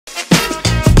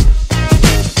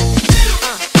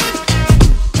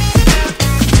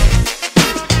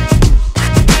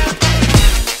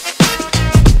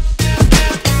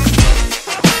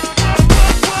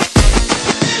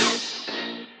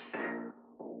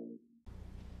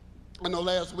I know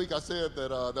last week I said that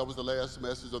that was the last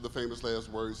message of the Famous Last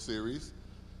Words series,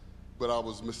 but I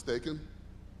was mistaken.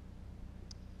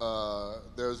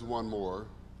 There's one more,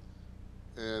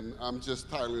 and I'm just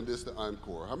titling this the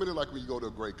Encore. How many like when you go to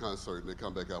a great concert and they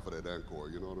come back out for that Encore?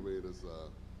 You know what I mean? It's,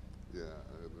 yeah.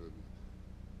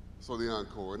 So the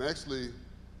Encore. And actually,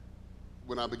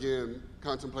 when I began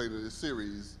contemplating this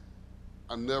series,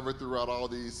 I never throughout all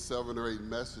these 7 or 8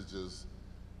 messages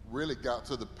really got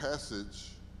to the passage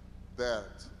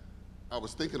that I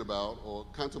was thinking about or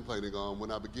contemplating on when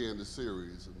I began the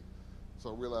series. And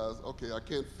so I realized, okay, I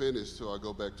can't finish till I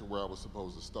go back to where I was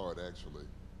supposed to start, actually.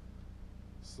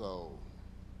 So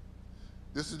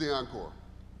this is the Encore.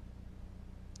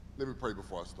 Let me pray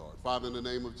before I start. Father, in the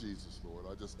name of Jesus, Lord,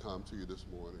 I just come to you this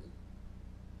morning.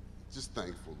 Just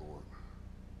thankful, Lord.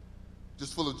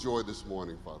 Just full of joy this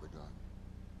morning, Father God.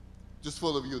 Just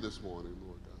full of you this morning,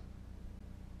 Lord God.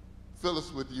 Fill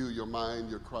us with you, your mind,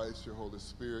 your Christ, your Holy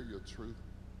Spirit, your truth.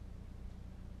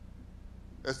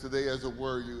 As today, as it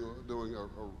were, you are doing a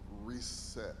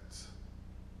reset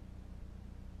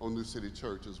on New City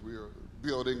Church as we are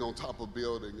building on top of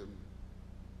building, and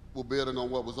we're building on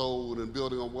what was old and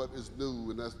building on what is new,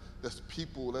 and that's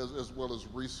people as well as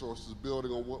resources,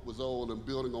 building on what was old and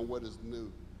building on what is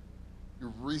new.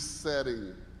 You're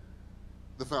resetting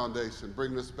the foundation,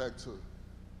 bringing us back to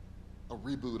a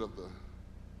reboot of the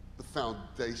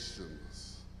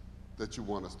foundations that you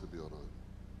want us to build on.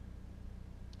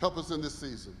 Help us in this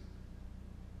season.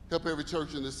 Help every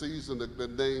church in this season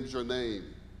that names your name,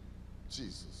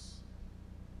 Jesus.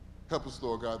 Help us,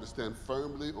 Lord God, to stand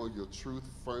firmly on your truth,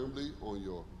 firmly on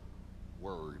your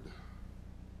word.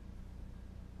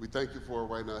 We thank you for it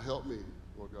right now. Help me,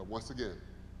 Lord God, once again.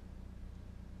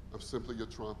 I'm simply your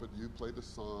trumpet. You play the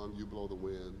song, you blow the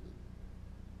wind.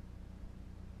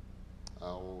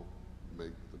 I'll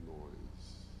make the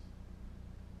noise.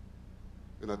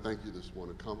 And I thank you this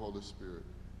morning. Come, Holy Spirit.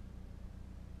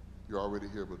 You're already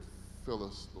here, but fill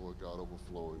us, Lord God,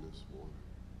 overflowing this morning.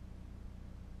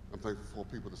 I'm thankful for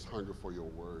people that's hunger for your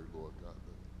word, Lord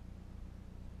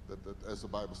God, that as the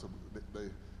Bible said,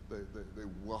 they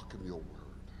welcome your word.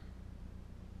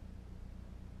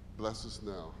 Bless us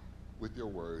now with your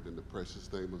word in the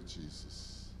precious name of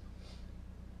Jesus.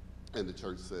 And the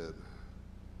church said,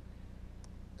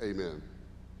 amen.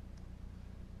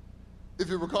 If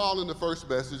you recall in the first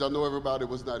message, I know everybody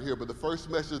was not here, but the first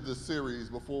message of this series,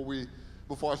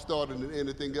 before I started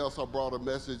anything else, I brought a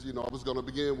message. I was going to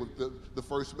begin with the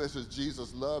first message,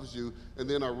 Jesus loves you, and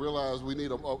then I realized we need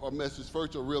a message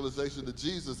first, a realization that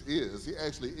Jesus is. He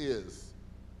actually is.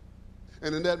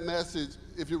 And in that message,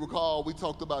 if you recall, we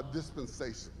talked about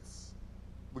dispensations.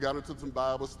 We got into some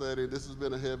Bible study. This has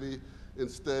been a heavy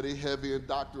in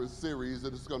doctrine series,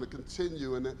 and it's going to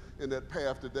continue in that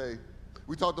path today.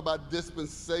 We talked about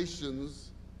dispensations.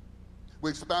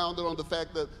 We expounded on the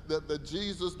fact that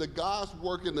Jesus, that God's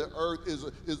work in the earth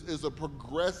is a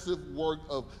progressive work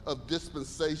of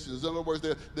dispensations. In other words,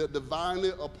 they're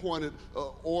divinely appointed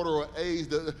order or age.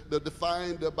 They're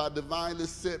defined by divinely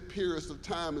set periods of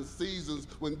time and seasons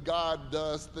when God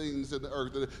does things in the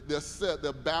earth.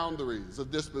 They're boundaries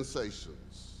of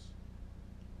dispensations.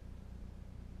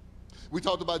 We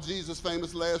talked about Jesus'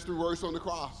 famous last 3 words on the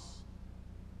cross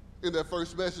in that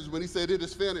first message when he said, "It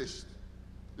is finished."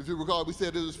 If you recall, we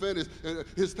said it was finished. And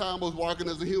his time of walking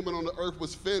as a human on the earth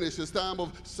was finished. His time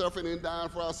of suffering and dying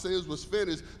for our sins was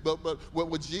finished. But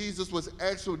what Jesus was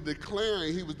actually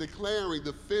declaring, he was declaring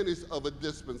the finish of a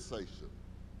dispensation.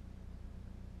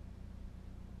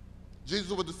 Jesus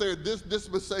was to say, this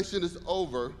dispensation is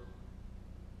over.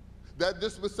 That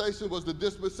dispensation was the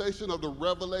dispensation of the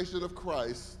revelation of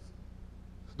Christ,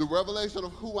 the revelation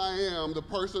of who I am, the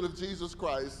person of Jesus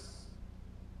Christ,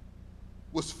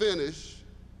 was finished.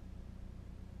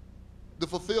 The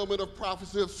fulfillment of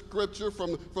prophecy of Scripture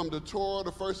from the Torah,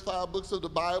 the first 5 books of the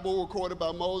Bible recorded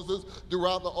by Moses,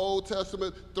 throughout the Old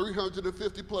Testament,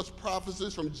 350 plus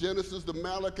prophecies from Genesis to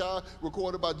Malachi,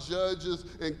 recorded by judges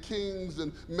and kings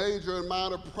and major and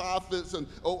minor prophets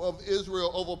of Israel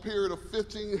over a period of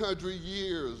 1,500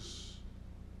 years,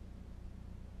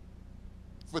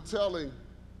 foretelling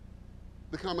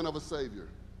the coming of a Savior,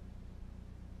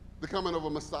 the coming of a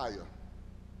Messiah,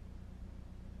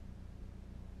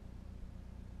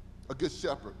 a good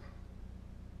shepherd,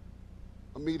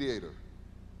 a mediator,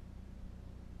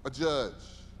 a judge,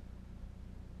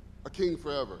 a king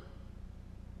forever,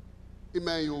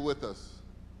 Emmanuel with us.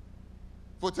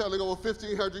 Foretelling over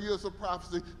 1,500 years of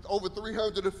prophecy, over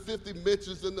 350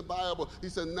 mentions in the Bible. He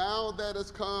said, now that has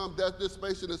come, that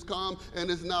dispensation has come and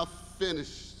is now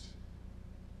finished.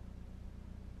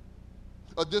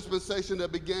 A dispensation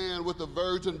that began with the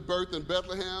virgin birth in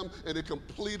Bethlehem and it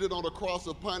completed on a cross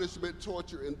of punishment,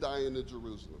 torture, and dying in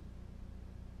Jerusalem.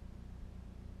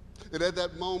 And at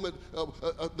that moment,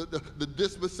 the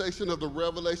dispensation of the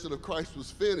revelation of Christ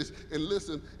was finished. And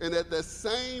listen, and at the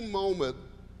same moment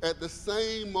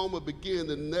began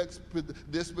the next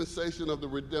dispensation of the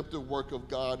redemptive work of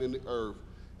God in the earth.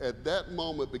 At that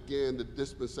moment began the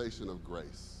dispensation of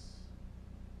grace.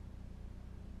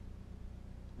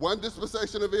 One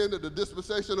dispensation have ended, the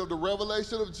dispensation of the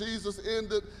revelation of Jesus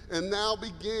ended, and now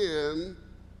began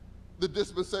the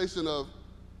dispensation of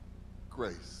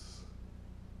grace.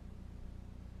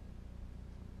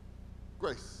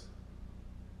 Grace.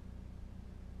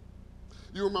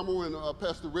 You remember when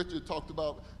Pastor Richard talked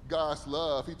about God's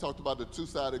love, he talked about the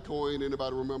two-sided coin.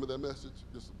 Anybody remember that message?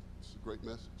 It's a great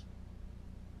message.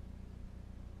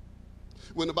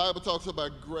 When the Bible talks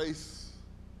about grace,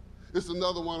 it's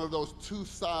another one of those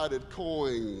two-sided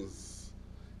coins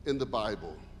in the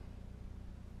Bible.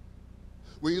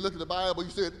 When you look at the Bible,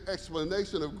 you see an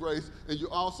explanation of grace, and you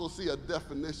also see a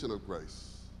definition of grace.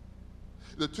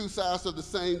 The two sides of the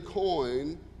same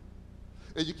coin,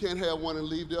 and you can't have one and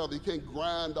leave the other. You can't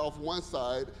grind off one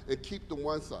side and keep the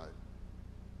one side.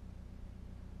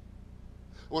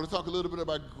 I want to talk a little bit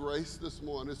about grace this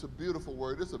morning. It's a beautiful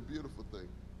word. It's a beautiful thing.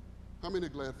 How many are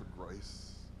glad for grace?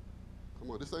 Come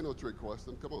on, this ain't no trick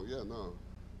question. Come on, yeah, no.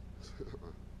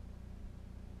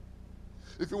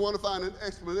 If you want to find an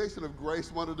explanation of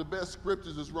grace, one of the best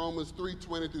scriptures is Romans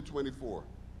 3:20-24.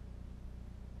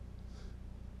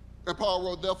 And Paul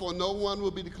wrote, therefore, no one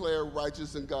will be declared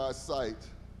righteous in God's sight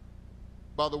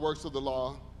by the works of the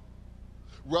law.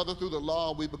 Rather, through the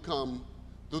law we become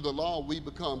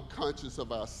conscious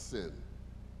of our sin.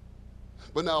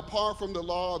 But now, apart from the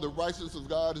law, the righteousness of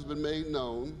God has been made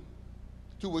known,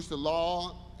 to which the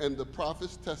law and the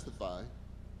prophets testify.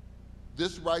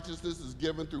 This righteousness is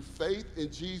given through faith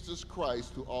in Jesus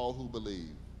Christ to all who believe.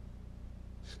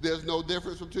 There's no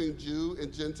difference between Jew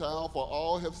and Gentile, for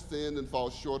all have sinned and fall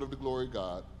short of the glory of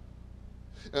God.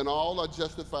 And all are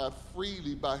justified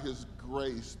freely by his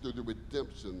grace through the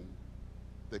redemption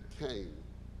that came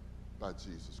by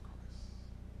Jesus Christ.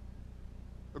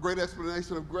 A great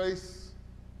explanation of grace.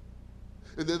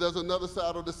 And then there's another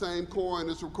side of the same coin.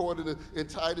 It's recorded in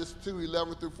Titus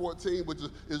 2:11-14, which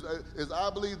is, I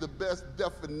believe, the best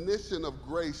definition of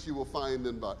grace you will find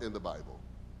in the Bible.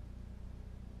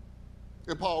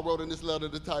 And Paul wrote in this letter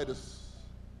to Titus,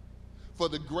 for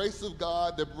the grace of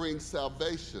God that brings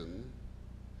salvation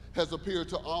has appeared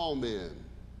to all men,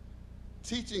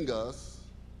 teaching us,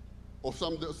 or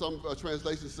some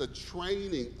translations said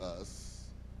training us,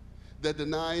 that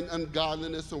denying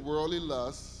ungodliness and worldly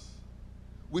lusts,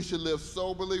 we should live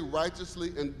soberly,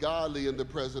 righteously, and godly in the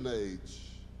present age,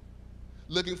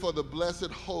 looking for the blessed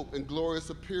hope and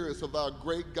glorious appearance of our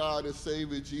great God and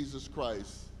Savior, Jesus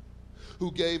Christ,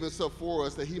 who gave himself for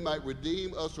us that he might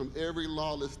redeem us from every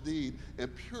lawless deed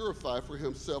and purify for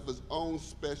himself his own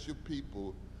special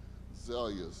people,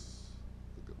 zealous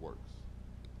for good works.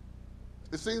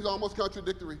 It seems almost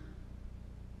contradictory.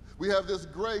 We have this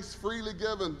grace freely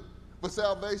given for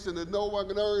salvation that no one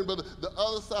can earn, but the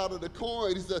other side of the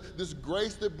coin is that this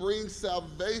grace that brings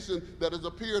salvation that has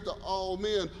appeared to all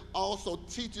men also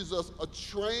teaches us or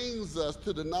trains us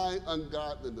to deny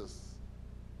ungodliness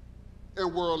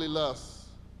and worldly lusts,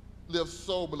 live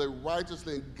soberly,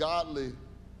 righteously, and godly,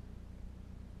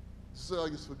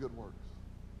 zealous for good works.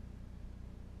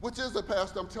 Which is it,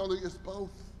 Pastor? I'm telling you, it's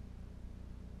both.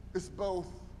 It's both.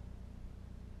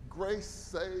 Grace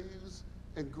saves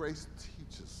and grace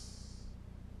teaches.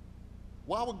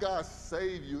 Why would God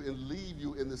save you and leave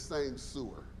you in the same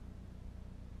sewer?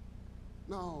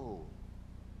 No.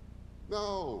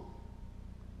 No.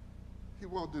 He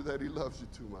won't do that. He loves you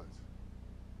too much.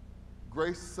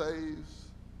 Grace saves,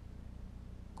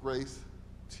 grace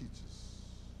teaches.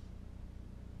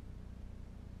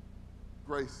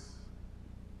 Grace.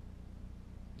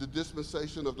 The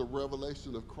dispensation of the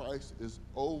revelation of Christ is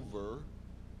over.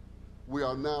 We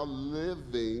are now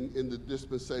living in the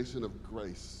dispensation of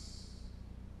grace.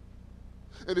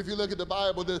 And if you look at the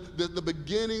Bible, the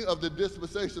beginning of the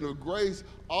dispensation of grace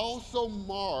also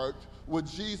marked what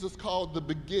Jesus called the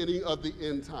beginning of the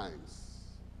end times.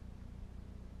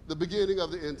 The beginning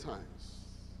of the end times.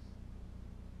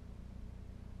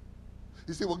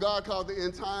 You see, what God called the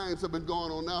end times have been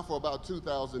going on now for about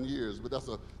 2,000 years, but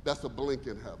that's a blink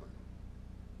in heaven.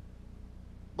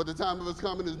 But the time of his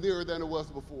coming is nearer than it was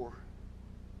before.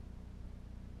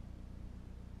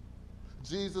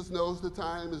 Jesus knows the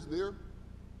time is near.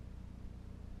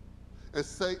 And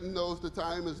Satan knows the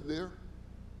time is near.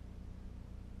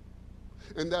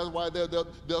 And that's why there's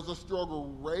a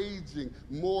struggle raging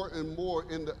more and more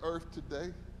in the earth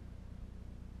today.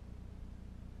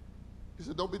 He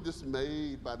said, don't be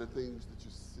dismayed by the things that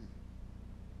you see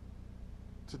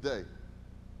today.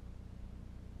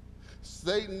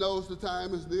 Satan knows the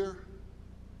time is near,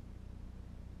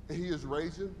 and he is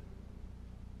raging.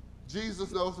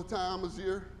 Jesus knows the time is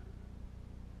here,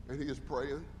 and he is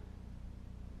praying.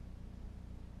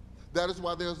 That is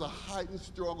why there's a heightened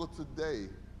struggle today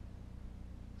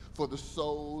for the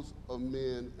souls of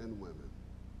men and women.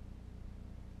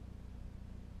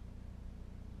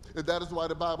 And that is why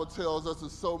the Bible tells us in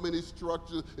so many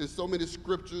structures, in so many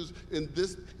scriptures, in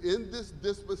this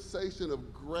dispensation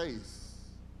of grace,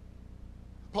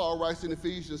 Paul writes in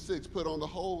Ephesians 6, put on the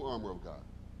whole armor of God.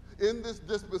 In this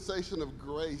dispensation of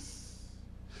grace,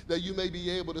 that you may be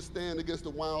able to stand against the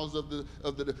wiles of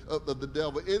the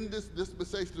devil. In this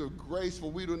dispensation of grace, for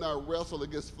we do not wrestle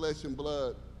against flesh and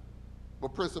blood,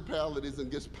 but principalities and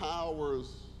against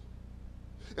powers,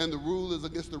 and the rulers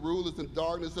against the rulers in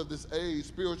darkness of this age,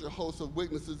 spiritual hosts of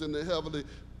witnesses in the heavenly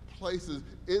places.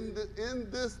 In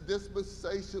this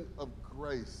dispensation of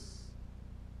grace,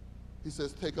 he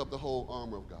says, take up the whole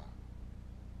armor of God,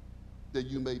 that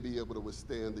you may be able to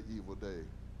withstand the evil day,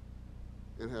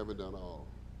 and having done all,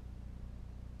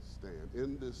 stand.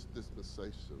 In this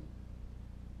dispensation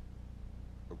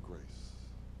of grace.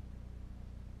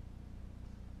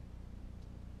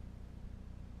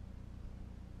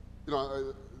 You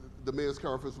know, the men's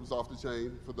conference was off the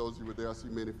chain. For those of you who were there, I see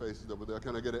many faces over there.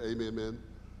 Can I get an amen, men?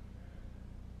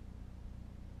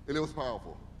 And it was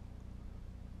powerful.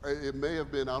 It may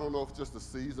have been, I don't know if it's just the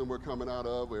season we're coming out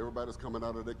of, where everybody's coming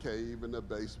out of their cave in their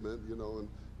basement, you know, and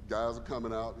guys are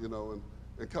coming out, you know,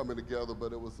 and coming together,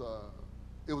 but it was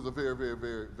a very, very,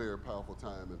 very, very powerful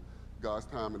time, and God's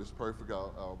timing is perfect.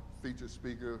 Our featured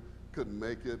speaker couldn't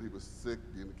make it. He was sick.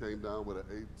 He came down with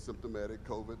an asymptomatic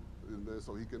COVID, and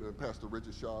so and Pastor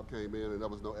Richard Shaw came in, and that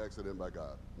was no accident by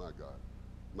God. My God.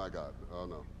 My God. Oh,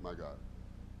 no. My God.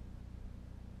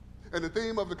 And the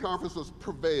theme of the conference was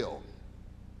prevail.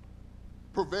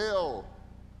 Prevail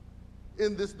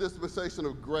in this dispensation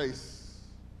of grace.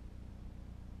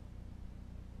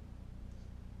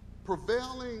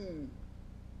 Prevailing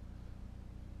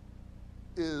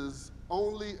is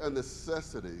only a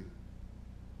necessity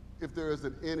if there is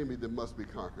an enemy that must be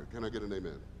conquered. Can I get an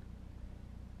amen?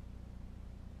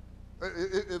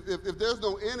 If there's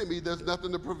no enemy, there's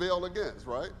nothing to prevail against,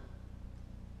 right?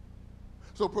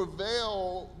 So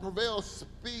prevail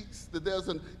speaks that there's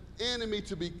an enemy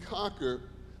to be conquered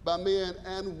by men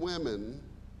and women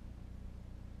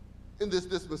in this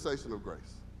dispensation of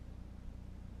grace.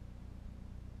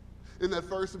 In that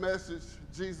first message,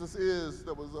 Jesus is,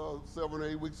 that was 7 or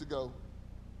 8 weeks ago,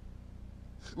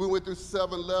 we went through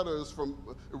 7 letters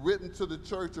written to the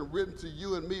church and written to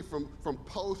you and me from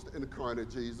post-incarnate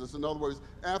Jesus. In other words,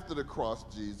 after the cross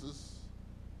Jesus.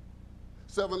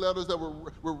 7 letters that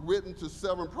were written to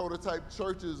 7 prototype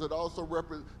churches that also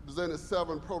represented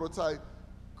 7 prototype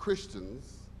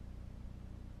Christians.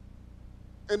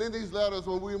 And in these letters,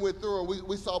 when we went through them,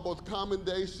 we saw both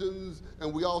commendations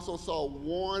and we also saw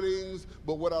warnings.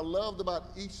 But what I loved about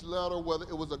each letter, whether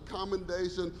it was a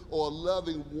commendation or a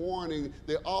loving warning,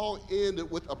 they all ended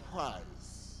with a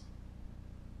prize,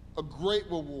 a great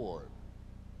reward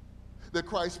that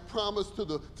Christ promised to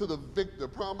the victor,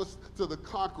 promised to the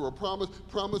conqueror,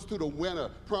 promised to the winner,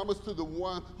 promised to the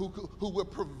one who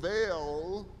would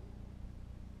prevail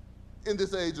in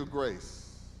this age of grace.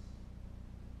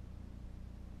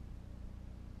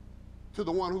 To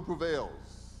the one who prevails.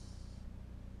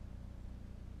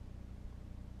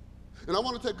 And I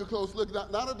want to take a close look,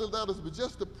 not at the letters, but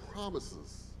just the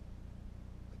promises.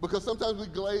 Because sometimes we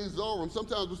glaze over them.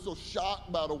 Sometimes we're so shocked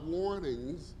by the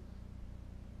warnings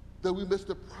that we miss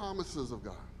the promises of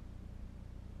God.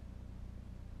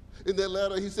 In that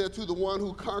letter, he said, to the one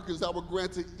who conquers, I will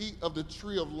grant to eat of the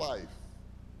tree of life,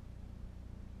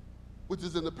 which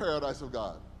is in the paradise of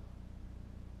God.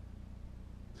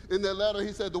 In that letter,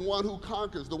 he said, the one who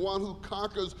conquers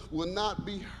will not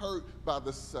be hurt by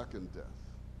the second death.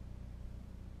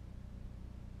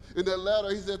 In that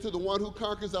letter, he said, to the one who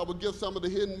conquers, I will give some of the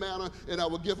hidden manna, and I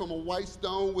will give him a white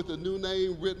stone with a new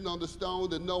name written on the stone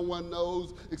that no one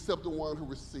knows except the one who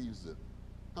receives it.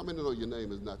 How many know your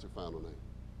name is not your final name?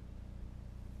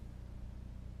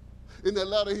 In that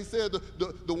letter, he said,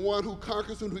 the one who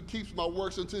conquers and who keeps my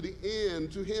works unto the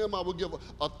end, to him I will give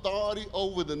authority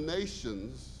over the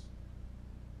nations,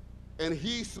 And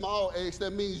he, small h,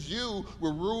 that means you,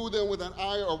 will rule them with an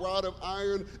iron, a rod of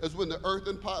iron, as when the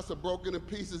earthen pots are broken in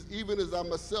pieces, even as I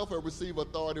myself have received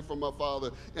authority from my Father.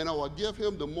 And I will give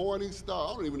him the morning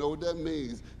star. I don't even know what that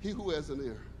means. He who has an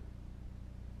ear.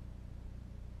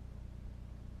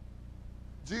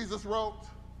 Jesus wrote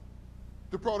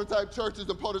to prototype churches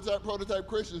and prototype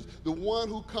Christians, the one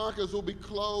who conquers will be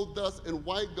clothed thus in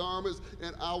white garments,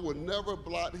 and I will never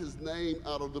blot his name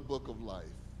out of the book of life.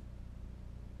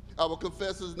 I will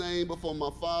confess his name before my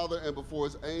Father and before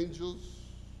his angels.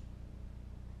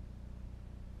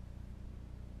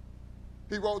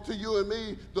 He wrote to you and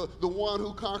me, the one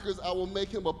who conquers, I will make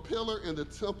him a pillar in the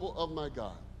temple of my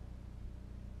God.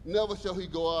 Never shall he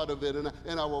go out of it,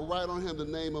 and I will write on him the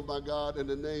name of my God and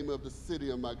the name of the city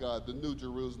of my God, the new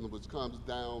Jerusalem, which comes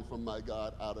down from my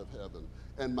God out of heaven,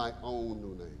 and my own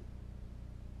new name.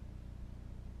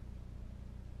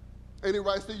 And he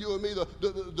writes to you and me,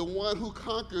 the one who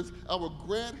conquers, I will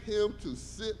grant him to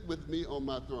sit with me on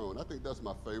my throne. I think that's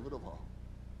my favorite of all.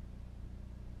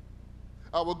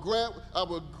 I will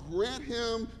grant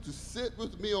him to sit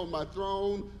with me on my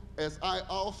throne, as I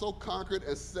also conquered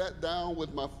and sat down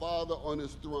with my Father on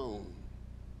his throne.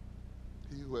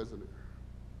 He who has an ear,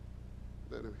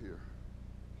 let him hear.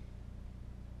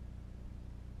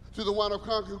 To the one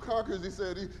who conquers, he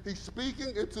said, he's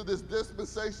speaking into this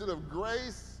dispensation of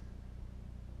grace.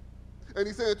 And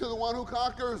he said, to the one who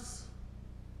conquers,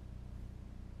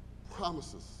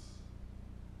 promises.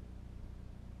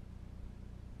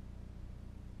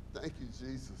 Thank you,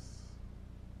 Jesus,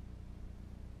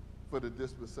 for the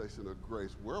dispensation of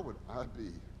grace. Where would I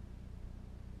be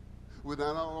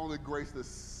without not only grace that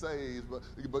saves,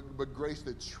 but grace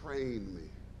that trained me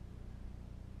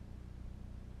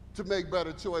to make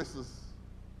better choices,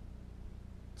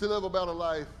 to live a better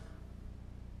life,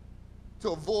 to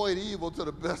avoid evil to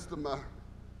the best of my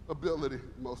ability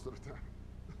most of the time.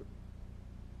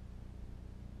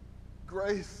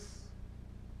 Grace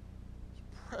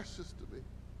is precious to me.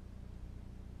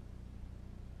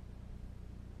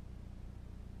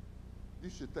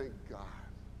 You should thank God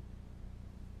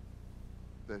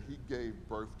that he gave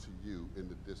birth to you in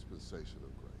the dispensation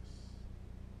of grace.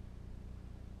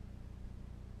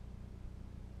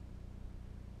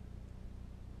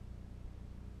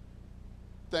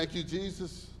 Thank you,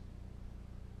 Jesus.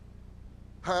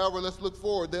 However, let's look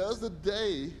forward. There's a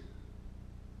day,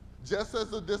 just as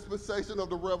the dispensation of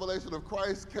the revelation of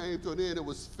Christ came to an end, it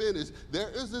was finished. There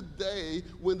is a day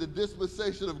when the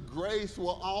dispensation of grace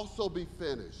will also be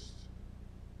finished,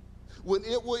 when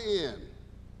it will end.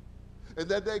 And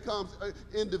that day comes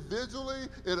individually,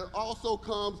 and it also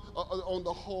comes on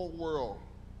the whole world.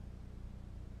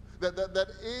 That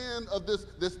end of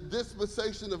this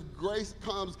dispensation of grace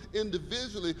comes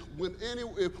individually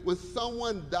when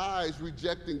someone dies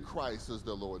rejecting Christ as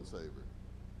their Lord and Savior.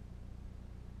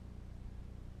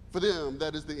 For them,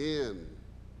 that is the end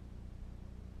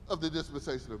of the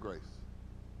dispensation of grace.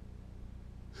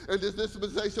 And this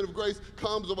dispensation of grace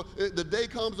the day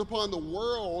comes upon the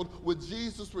world when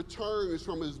Jesus returns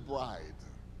from his bride.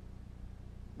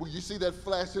 When you see that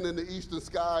flashing in the eastern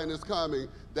sky and it's coming,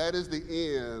 that is the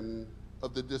end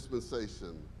of the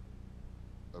dispensation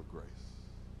of grace.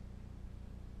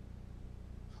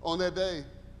 On that day,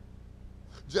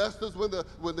 just as when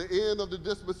the end of the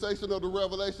dispensation of the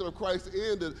revelation of Christ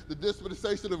ended, the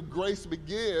dispensation of grace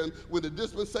began. When the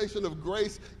dispensation of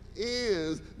grace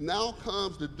ends, now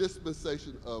comes the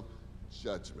dispensation of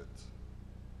judgment.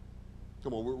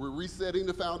 Come on, we're resetting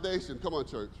the foundation. Come on,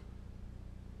 church.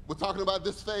 We're talking about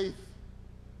this faith.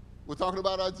 We're talking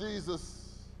about our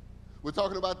Jesus. We're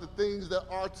talking about the things that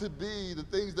are to be, the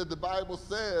things that the Bible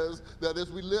says, that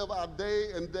as we live our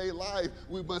day and day life,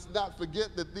 we must not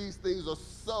forget that these things are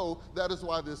so. That is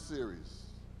why this series.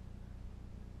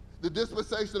 The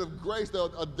dispensation of grace,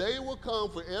 a day will come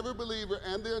for every believer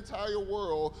and the entire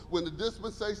world when the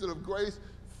dispensation of grace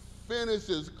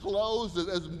finishes, closes,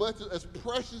 as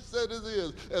precious as it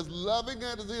is, as loving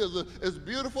as it is, as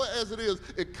beautiful as it is,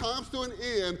 it comes to an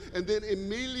end, and then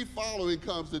immediately following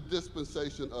comes the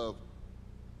dispensation of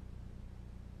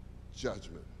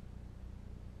judgment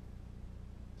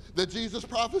that Jesus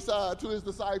prophesied to his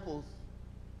disciples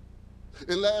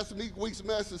in last week's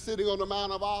message, sitting on the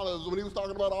Mount of Olives, when he was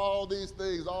talking about all these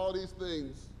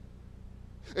things.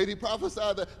 And he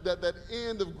prophesied that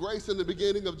end of grace and the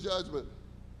beginning of judgment.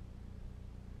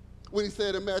 When he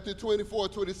said in Matthew 24,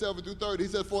 27 through 30, he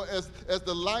said, for as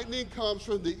the lightning comes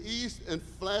from the east and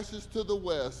flashes to the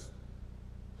west,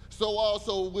 so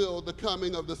also will the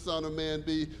coming of the Son of Man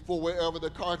be. For wherever the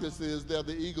carcass is, there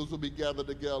the eagles will be gathered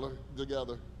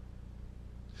together.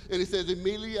 And he says,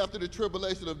 immediately after the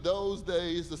tribulation of those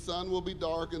days, the sun will be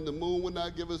darkened, the moon will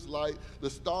not give its light, the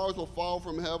stars will fall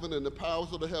from heaven, and the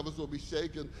powers of the heavens will be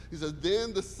shaken. He says,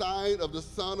 then the sign of the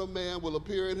Son of Man will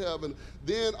appear in heaven.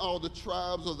 Then all the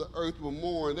tribes of the earth will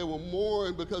mourn. They will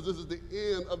mourn because this is the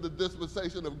end of the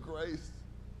dispensation of grace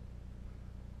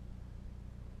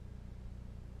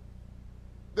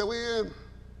that we're in.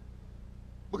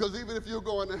 Because even if you're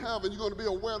going to heaven, you're going to be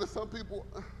aware that some people,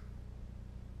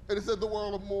 and it said the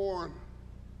world will mourn.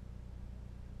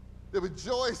 They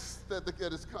rejoice that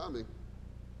it is coming.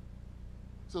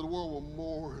 So the world will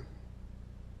mourn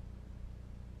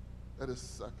at his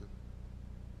second.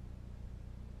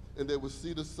 And they will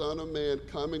see the Son of Man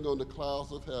coming on the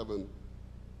clouds of heaven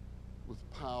with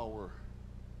power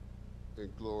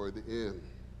and glory, the end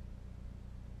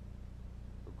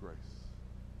of grace.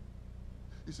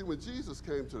 You see, when Jesus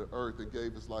came to the earth and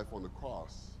gave his life on the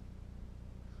cross,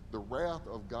 the wrath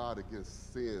of God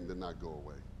against sin did not go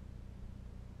away.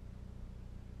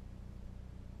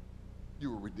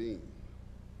 You were redeemed.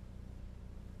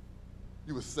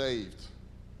 You were saved.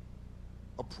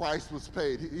 A price was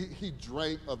paid. He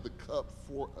drank of the cup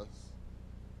for us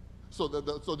so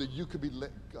that you could be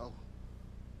let go.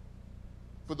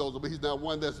 For those of us, he's not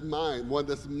one that's mine. One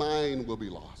that's mine will be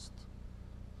lost.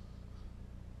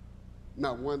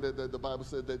 Not one that the Bible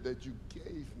said that you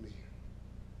gave me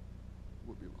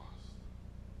will be lost.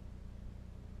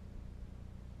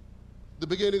 The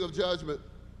beginning of judgment.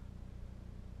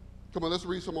 Come on, let's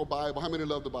read some more Bible. How many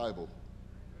love the Bible?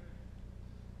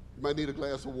 You might need a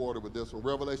glass of water with this one.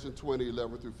 Revelation 20,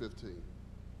 11 through 15.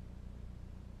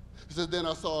 It says, then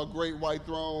I saw a great white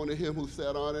throne and him who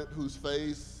sat on it, whose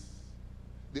face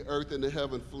the earth and the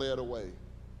heaven fled away.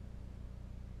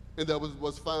 And there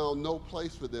was found no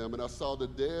place for them. And I saw the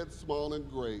dead, small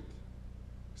and great,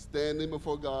 standing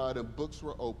before God, and books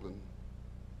were opened.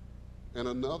 And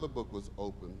another book was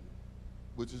opened,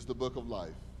 which is the book of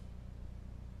life.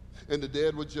 And the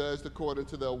dead were judged according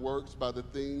to their works by the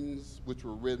things which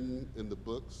were written in the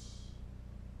books.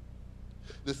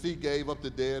 The sea gave up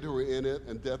the dead who were in it,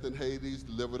 and death and Hades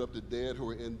delivered up the dead who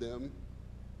were in them.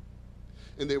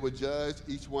 And they were judged,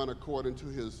 each one according to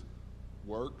his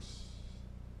works.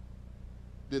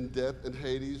 Then death and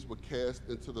Hades were cast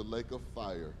into the lake of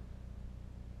fire.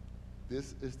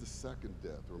 This is the second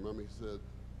death. Remember, he said,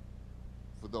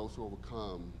 for those who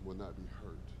overcome will not be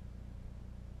hurt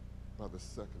by the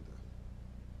second death.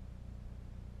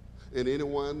 And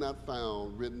anyone not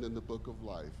found written in the book of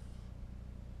life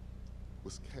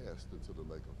was cast into the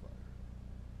lake of fire.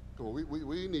 Come on,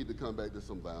 we need to come back to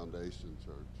some foundation,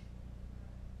 church.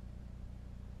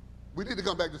 We need to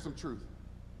come back to some truth.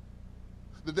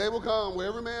 The day will come where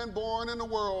every man born in the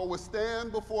world will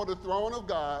stand before the throne of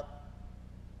God.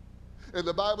 And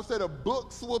the Bible said the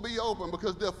books will be open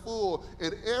because they're full.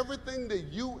 And everything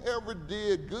that you ever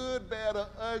did, good, bad, or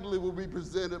ugly, will be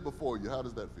presented before you. How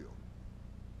does that feel?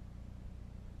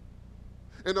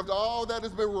 And of all that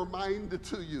has been reminded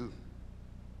to you,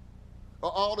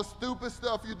 all the stupid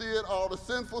stuff you did, all the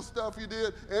sinful stuff you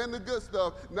did, and the good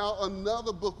stuff, now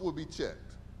another book will be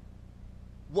checked.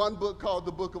 One book called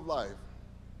the Book of Life.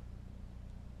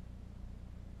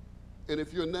 And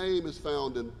if your name is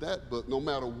found in that book, no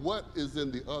matter what is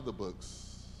in the other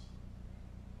books,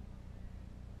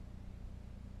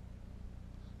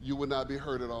 you will not be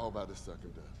hurt at all by the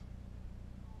second death.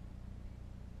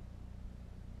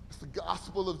 It's the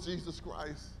gospel of Jesus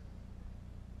Christ.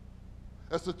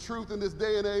 That's the truth in this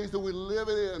day and age that we're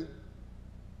living in.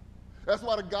 That's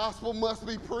why the gospel must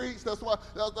be preached. That's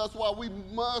why we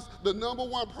must, the number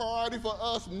one priority for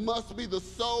us must be the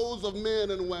souls of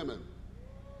men and women.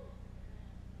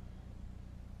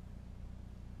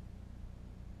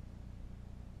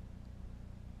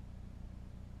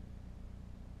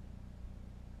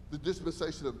 The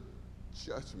dispensation of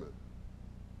judgment.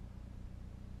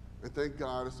 And thank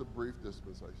God it's a brief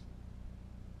dispensation.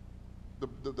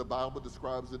 The Bible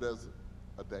describes it as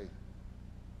a day.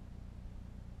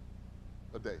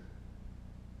 A day.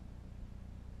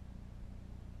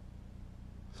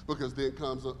 Because then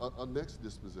comes a next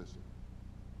disposition.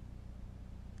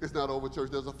 It's not over,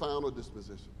 church. There's a final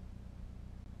disposition.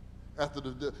 After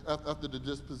the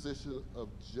disposition of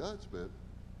judgment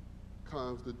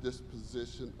comes the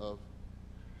disposition of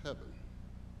heaven.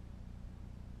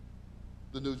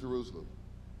 The New Jerusalem.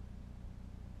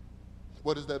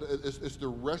 What is that? It's the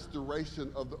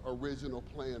restoration of the original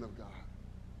plan of God.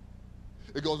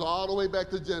 It goes all the way back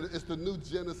to Genesis. It's the new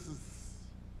Genesis.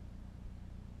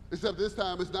 Except this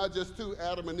time it's not just two,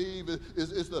 Adam and Eve.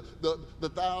 It's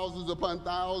the thousands upon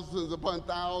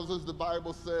thousands, the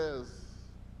Bible says.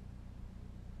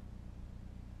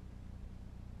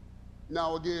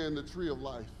 Now again, the tree of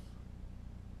life.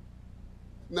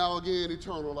 Now again,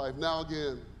 eternal life. Now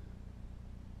again.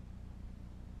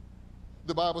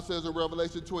 The Bible says in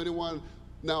Revelation 21,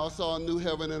 now I saw a new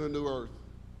heaven and a new earth.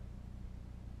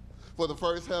 For the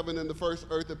first heaven and the first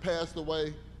earth had passed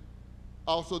away.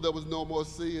 Also, there was no more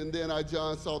sea. And then I,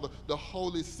 John, saw the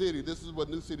holy city. This is what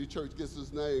New City Church gets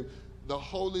its name. The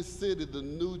holy city, the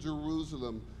New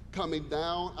Jerusalem, coming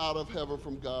down out of heaven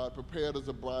from God, prepared as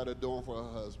a bride adorned for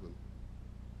her husband.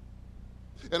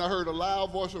 And I heard a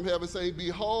loud voice from heaven saying,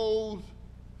 behold,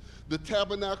 the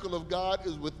tabernacle of God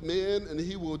is with men, and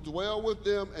he will dwell with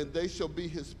them, and they shall be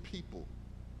his people.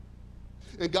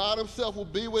 And God himself will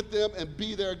be with them and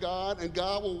be their God, and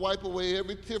God will wipe away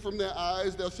every tear from their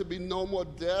eyes. There shall be no more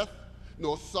death,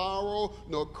 nor sorrow,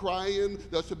 nor crying.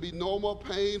 There shall be no more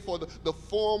pain, for the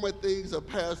former things have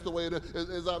passed away. And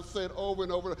as I've said over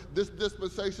and over, this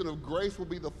dispensation of grace will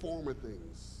be the former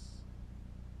things.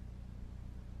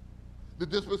 The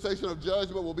dispensation of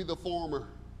judgment will be the former.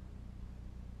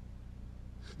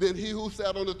 Then he who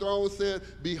sat on the throne said,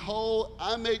 behold,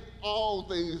 I make all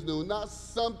things new, not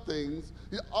some things,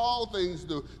 all things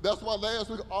new. That's why last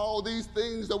week, all these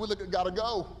things that we look at got to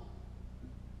go.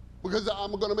 Because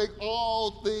I'm going to make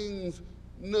all things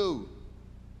new.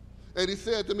 And he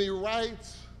said to me, write,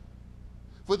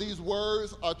 for these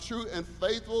words are true and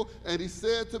faithful. And he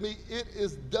said to me, it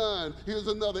is done. Here's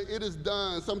another, it is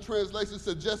done. Some translations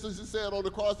said, just as he said on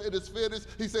the cross, it is finished.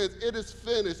 He says, it is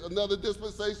finished. Another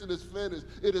dispensation is finished.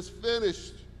 It is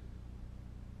finished.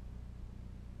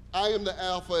 I am the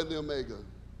Alpha and the Omega,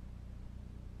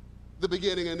 the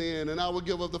beginning and the end. And I will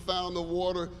give of the fountain of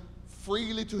water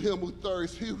freely to him who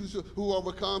thirsts. He who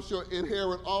overcomes shall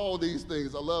inherit all these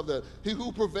things. I love that. He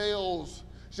who prevails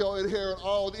shall inherit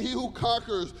all. He who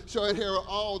conquers shall inherit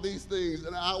all these things.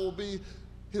 And I will be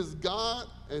his God,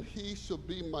 and he shall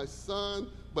be my son.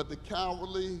 But the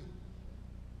cowardly,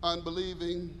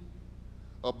 unbelieving,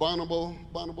 abominable,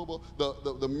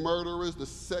 the murderers, the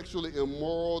sexually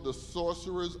immoral, the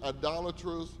sorcerers,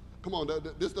 idolaters. Come on,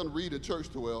 this doesn't read in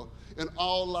church too well. And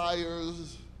all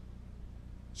liars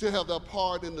shall have their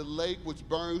part in the lake which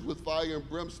burns with fire and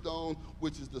brimstone,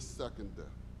 which is the second death.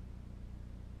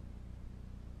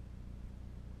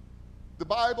 The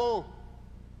Bible,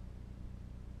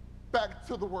 back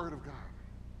to the Word of God.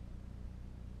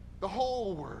 The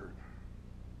whole Word.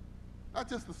 Not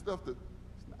just the stuff that's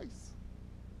nice.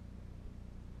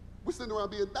 We're sitting around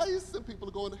being nice and people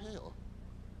are going to hell.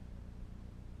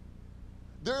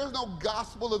 There is no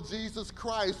gospel of Jesus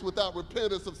Christ without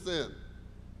repentance of sin.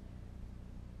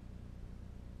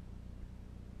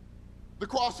 The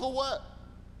cross for what?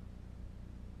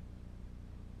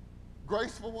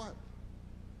 Grace for what?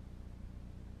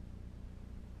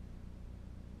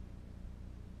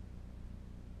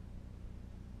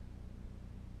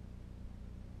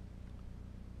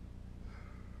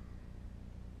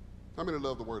 How many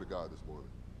love the Word of God this morning?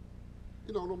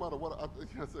 You know, no matter what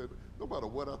no matter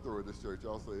what I throw at this church,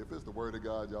 y'all say, if it's the Word of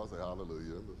God, y'all say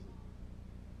hallelujah.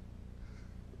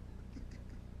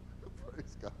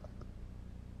 Praise God.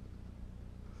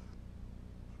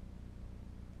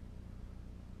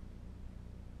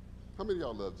 How many of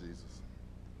y'all love Jesus?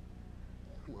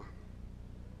 Come on.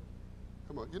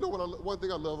 Come on. You know what? One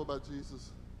thing I love about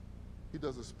Jesus, he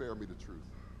doesn't spare me the truth.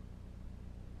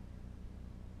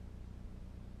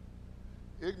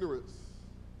 Ignorance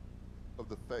of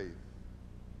the faith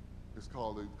is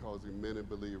causing many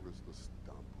believers to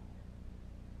stumble,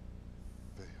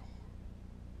 fail.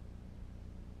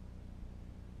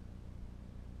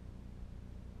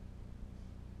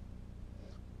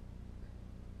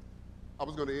 I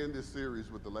was going to end this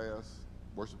series with the last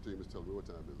worship team is telling me what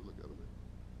time is it. Look at them.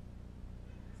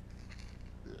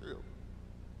 Yeah.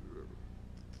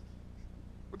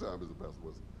 What time is it, Pastor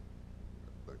Wilson?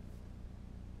 Thank you.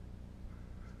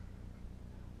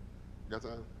 Got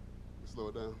time? Slow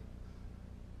it down?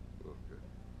 Okay.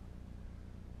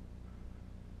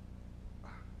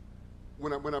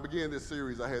 When I began this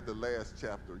series, I had the last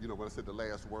chapter. You know, when I said the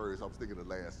last words, I was thinking the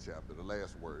last chapter, the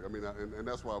last word. I mean, and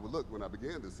that's why I would look when I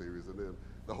began this series, and then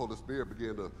the Holy Spirit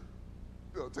began to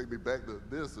take me back to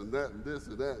this and that and this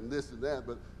and that and this and that.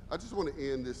 But I just want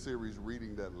to end this series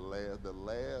reading the last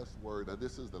word. Now,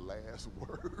 this is the last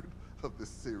word of this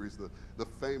series, the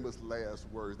famous last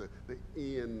words, the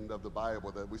end of the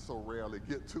Bible that we so rarely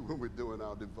get to when we're doing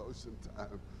our devotion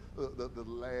time. The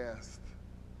last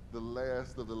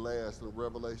of the last in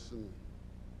Revelation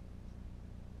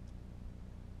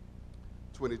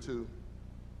 22.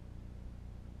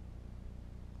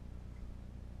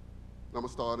 I'm going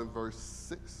to start in verse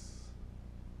 6.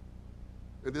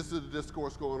 And this is the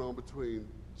discourse going on between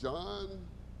John,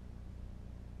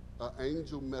 an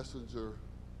angel messenger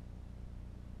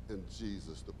and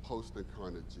Jesus, the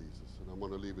post-incarnate Jesus. And I'm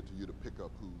going to leave it to you to pick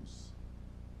up who's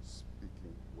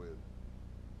speaking when.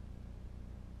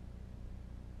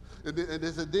 And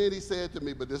then he said to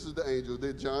me, but this is the angel,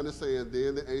 then John is saying,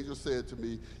 then the angel said to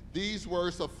me, these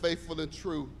words are faithful and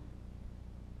true.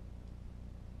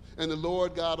 And the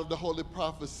Lord God of the holy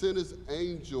prophets sent his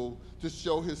angel to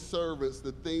show his servants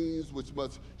the things which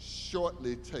must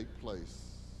shortly take place.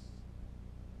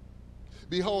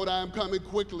 Behold, I am coming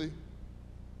quickly.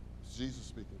 It's Jesus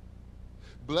speaking.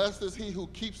 Blessed is he who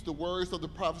keeps the words of the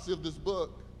prophecy of this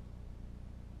book.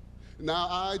 Now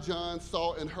I, John,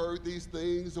 saw and heard these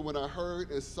things, and when I heard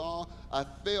and saw, I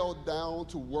fell down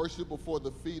to worship before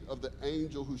the feet of the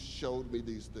angel who showed me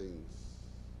these things.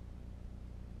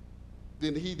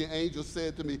 Then he, the angel,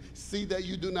 said to me, see that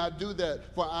you do not do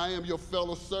that, for I am your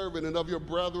fellow servant and of your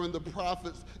brethren the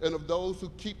prophets and of those who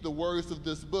keep the words of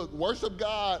this book. Worship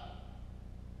God.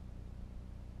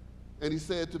 And he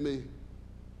said to me,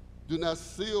 do not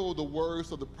seal the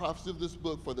words of the prophecy of this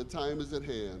book, for the time is at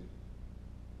hand.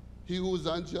 He who is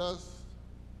unjust,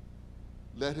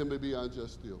 let him be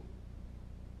unjust still.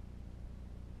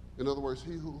 In other words,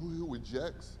 he who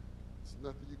rejects, there's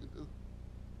nothing you can do.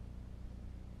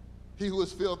 He who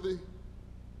is filthy,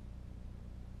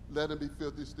 let him be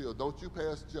filthy still. Don't you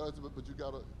pass judgment, but you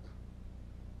gotta.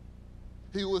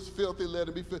 He who is filthy, let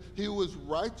him be filthy. He who is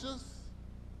righteous,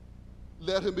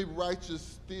 let him be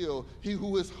righteous still. He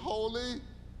who is holy,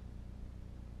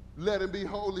 let him be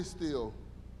holy still.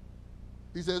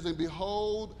 He says, and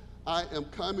behold, I am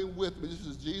coming with me. This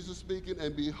is Jesus speaking.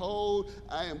 And behold,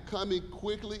 I am coming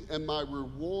quickly, and my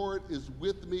reward is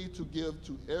with me to give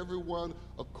to everyone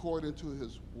according to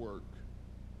his work.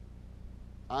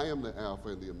 I am the Alpha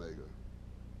and the Omega,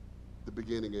 the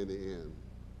beginning and the end,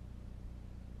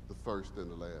 the first and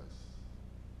the last.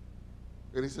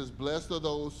 And he says, blessed are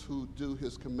those who do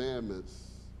his commandments,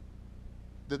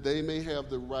 that they may have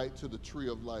the right to the tree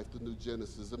of life, the new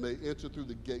Genesis, and may enter through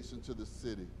the gates into the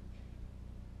city.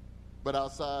 But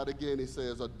outside, again, he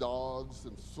says, are dogs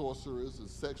and sorcerers and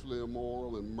sexually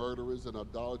immoral and murderers and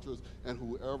idolaters and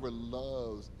whoever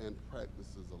loves and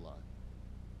practices a lie.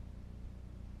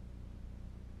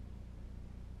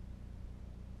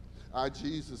 I,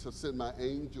 Jesus, have sent my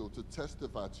angel to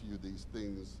testify to you these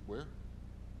things. Where?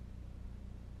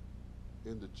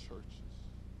 In the churches.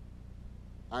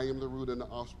 I am the root and the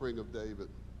offspring of David,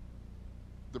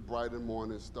 the bright and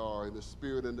morning star, and the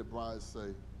Spirit and the bride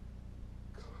say,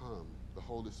 come. The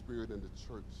Holy Spirit and the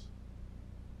church.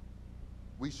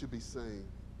 We should be saying,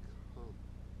 come.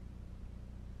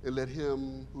 And let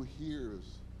him who hears,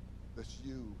 that's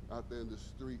you out there in the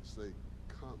streets, say,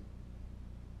 come.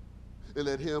 And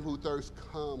let him who thirsts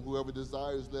come. Whoever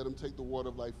desires, let him take the water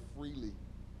of life freely.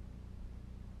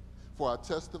 For I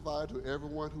testify to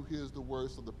everyone who hears the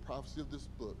words of the prophecy of this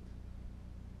book.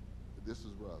 This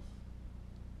is rough.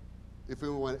 If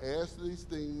anyone adds to these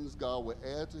things, God will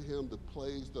add to him the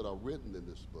plagues that are written in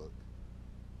this book.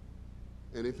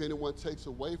 And if anyone takes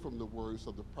away from the words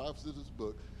of the prophecy of this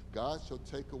book, God shall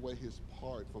take away his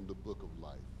part from the book of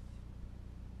life,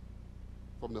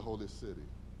 from the holy city,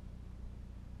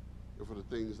 and for the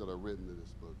things that are written in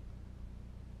this book.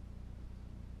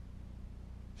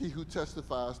 He who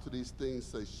testifies to these things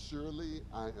says, surely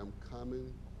I am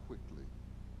coming quickly.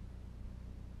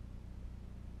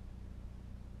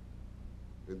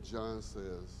 And John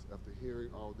says, after hearing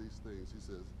all these things, he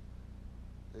says,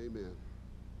 amen.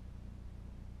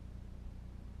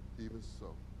 Even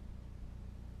so,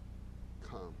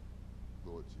 come,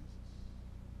 Lord Jesus.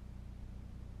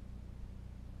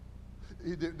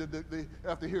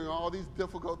 After hearing all these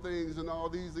difficult things and all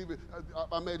these, even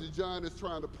I imagine John is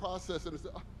trying to process it and say,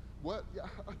 what? Yeah,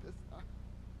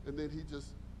 and then he just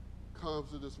comes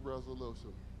to this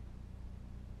resolution.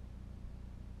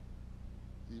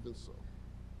 Even so,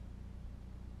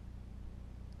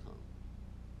 come.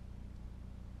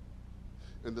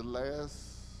 And the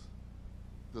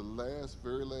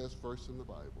very last verse in the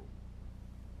Bible,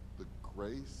 the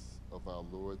grace of our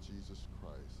Lord Jesus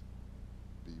Christ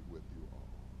be with you all.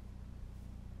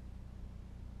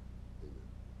 Amen.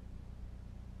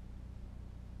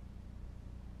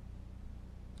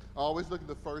 I always look at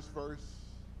the first verse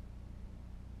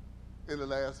and the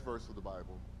last verse of the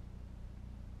Bible.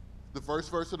 The first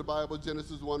verse of the Bible,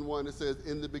 Genesis 1:1, it says,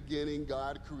 in the beginning,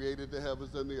 God created the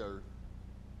heavens and the earth.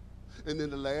 And then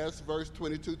the last verse,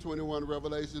 22:21,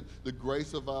 Revelation, the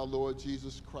grace of our Lord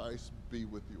Jesus Christ be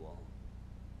with you all.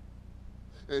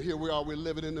 And here we are, we're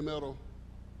living in the middle.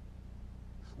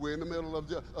 We're in the middle of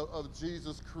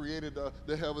Jesus created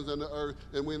the heavens and the earth,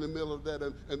 and we're in the middle of that,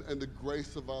 and the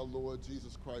grace of our Lord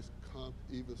Jesus Christ come,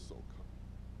 even so come.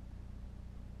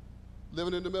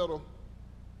 Living in the middle,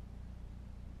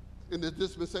 in the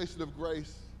dispensation of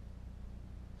grace.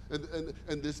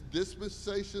 And this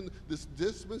dispensation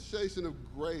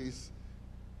of grace,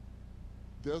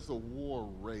 there's a war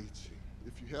raging,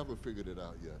 if you haven't figured it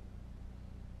out yet.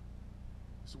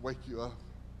 It's to wake you up.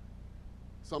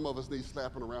 Some of us need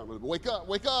slapping around. Wake up,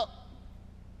 wake up.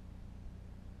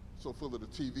 So full of the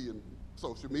TV and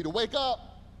social media. Wake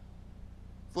up.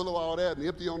 Full of all that and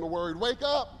empty on the word. Wake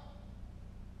up.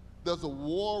 There's a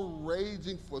war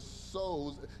raging for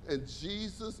souls, and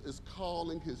Jesus is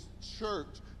calling his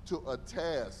church to a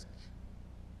task.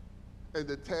 And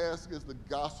the task is the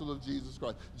gospel of Jesus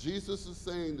Christ. Jesus is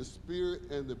saying, the Spirit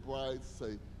and the bride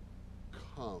say,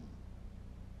 come.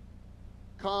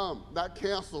 Come, not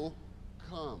cancel,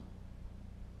 come.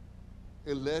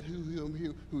 And let him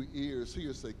who hears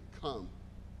say, come.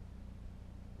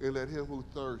 And let him who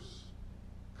thirsts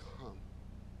come.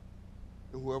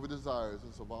 And whoever desires,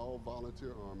 it's of all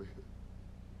volunteer army,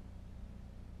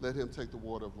 let him take the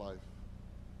water of life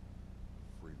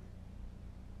freely.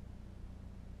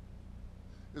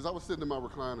 As I was sitting in my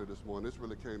recliner this morning, this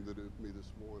really came to me this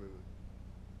morning,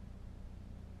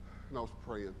 and I was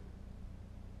praying.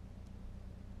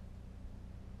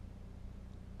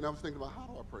 And I was thinking about, how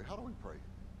do I pray? How do we pray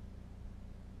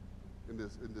in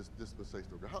this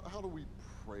dispensation of grace? How do we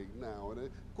pray now? And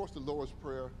of course, the Lord's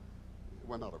Prayer,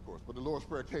 well, not of course, but the Lord's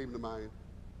Prayer came to mind.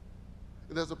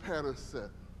 And there's a pattern set.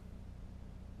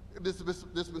 This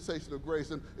dispensation of grace,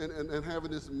 and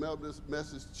having this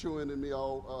message chewing in me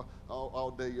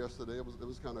all day yesterday. It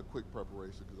was kind of quick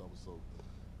preparation because I was so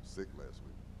sick last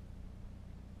week.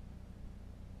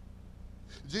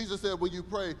 Jesus said, when you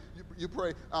pray, you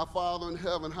pray, our Father in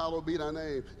heaven, hallowed be thy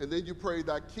name. And then you pray,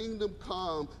 thy kingdom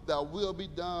come, thy will be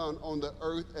done on the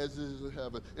earth as it is in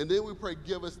heaven. And then we pray,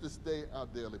 give us this day our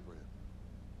daily bread.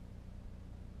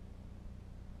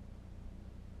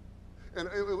 And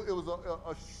it was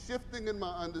a shifting in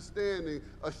my understanding,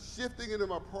 a shifting in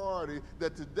my priority,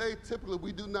 that today, typically,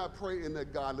 we do not pray in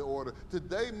that godly order.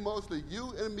 Today, mostly,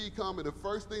 you and me come, and the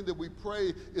first thing that we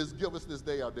pray is, give us this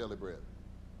day our daily bread.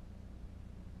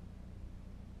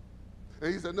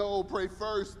 And he said, no, pray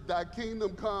first, thy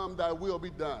kingdom come, thy will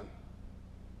be done.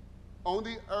 On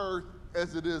the earth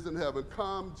as it is in heaven.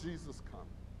 Come, Jesus, come.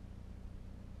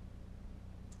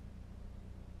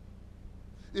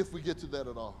 If we get to that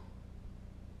at all.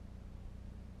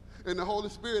 And the Holy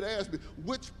Spirit asked me,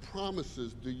 which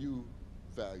promises do you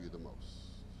value the most?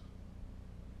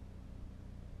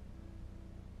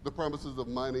 The promises of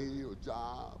money or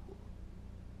job or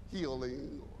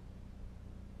healing or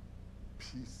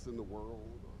peace in the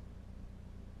world?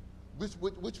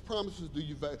 Which promises do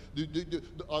you value?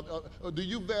 Do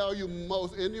you value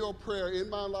most in your prayer, in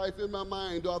my life, in my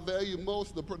mind? Do I value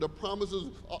most the promises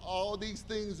of all these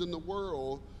things in the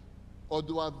world, or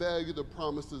do I value the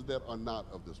promises that are not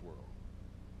of this world?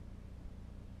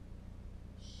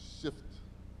 Shift.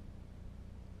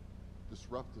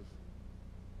 Disruptive.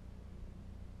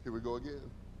 Here we go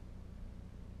again.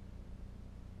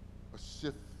 A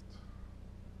shift.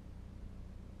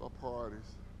 Our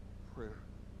priorities, prayer.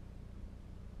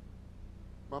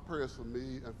 My prayers for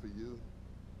me and for you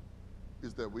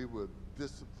is that we would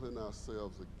discipline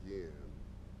ourselves again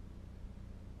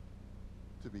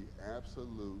to be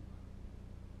absolute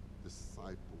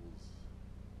disciples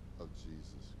of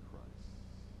Jesus Christ.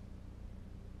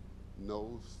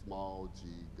 No small g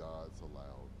gods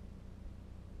allowed.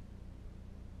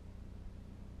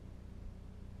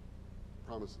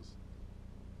 Promises.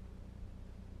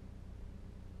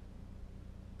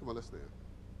 Come on, let's stand.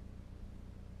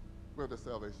 We have the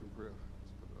salvation prayer.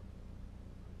 Let's put it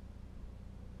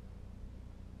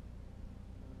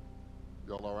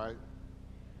up. Y'all all right?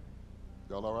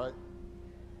 Y'all all right?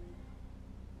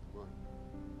 Come on.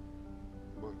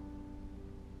 Come on.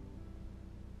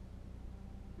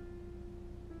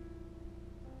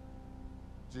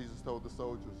 Jesus told the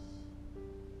soldiers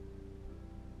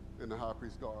in the high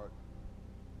priest's guard,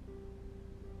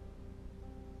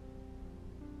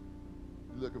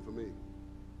 you're looking for me.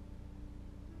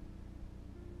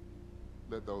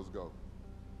 Let those go.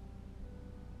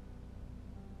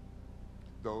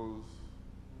 Those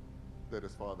that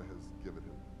his Father has given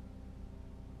him.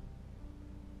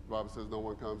 The Bible says no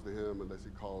one comes to him unless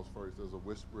he calls first. There's a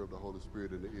whisper of the Holy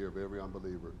Spirit in the ear of every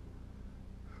unbeliever.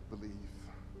 Believe.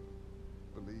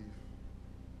 Believe.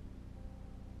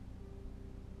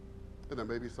 And there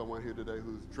may be someone here today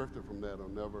who's drifted from that or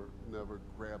never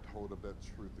grabbed hold of that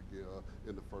truth again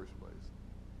in the first place.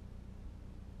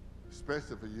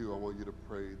 Especially for you, I want you to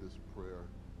pray this prayer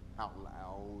out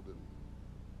loud. And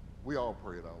we all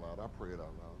pray it out loud. I pray it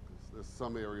out loud because there's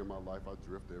some area of my life I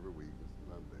drift every week,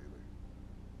 not daily.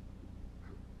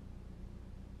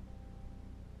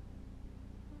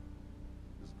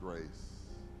 His grace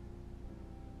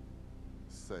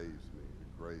saves me.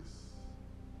 The grace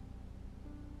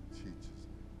teaches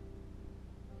me.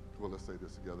 Come on, let's say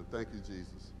this together. Thank you,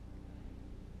 Jesus,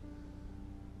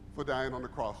 for dying on the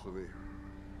cross for me.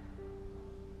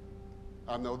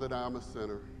 I know that I am a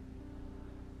sinner,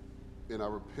 and I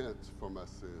repent for my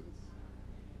sins.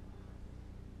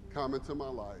 Come into my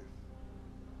life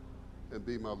and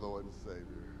be my Lord and Savior.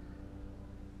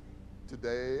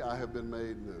 Today I have been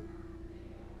made new.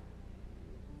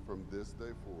 From this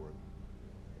day forward,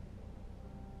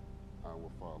 I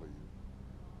will follow you.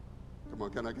 Come on,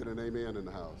 can I get an amen in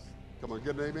the house? Come on,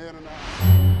 get an amen in the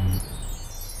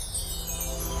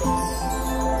house.